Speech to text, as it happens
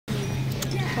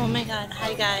Oh my god,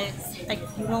 hi guys.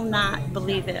 You will not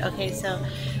believe it. Okay, so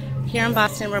here in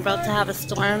Boston we're about to have a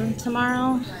storm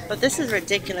tomorrow, but this is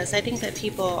ridiculous. I think that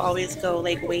people always go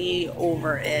like way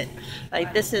over it.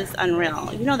 Like this is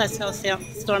unreal. You know that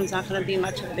storm's not going to be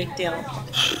much of a big deal.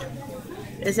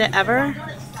 Is it ever?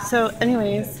 So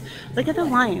anyways, look at the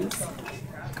lines.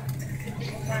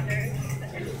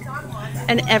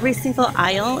 And every single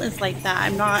aisle is like that.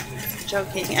 I'm not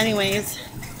joking. Anyways,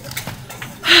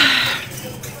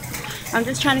 I'm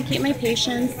just trying to keep my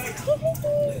patience.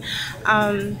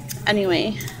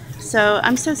 Anyway, so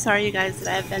I'm so sorry, you guys,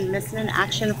 that I've been missing in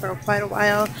action for quite a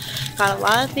while. Got a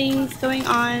lot of things going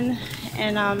on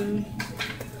and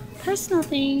personal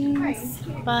things,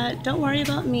 but don't worry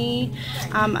about me.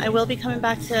 I will be coming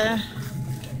back to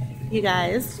you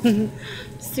guys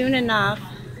soon enough.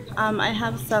 I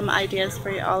have some ideas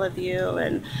for all of you,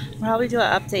 and we'll probably do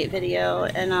an update video.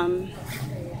 And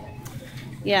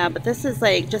yeah, but this is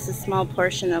like just a small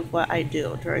portion of what I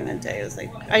do during the day. It was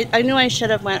like I knew I should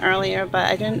have went earlier,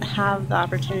 but I didn't have the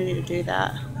opportunity to do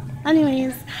that.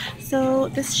 Anyways, so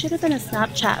this should have been a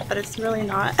Snapchat, but it's really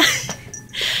not.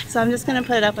 So I'm just gonna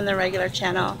put it up on the regular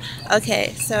channel.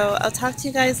 Okay, so I'll talk to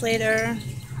you guys later.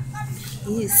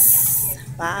 Peace.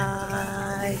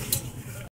 Bye.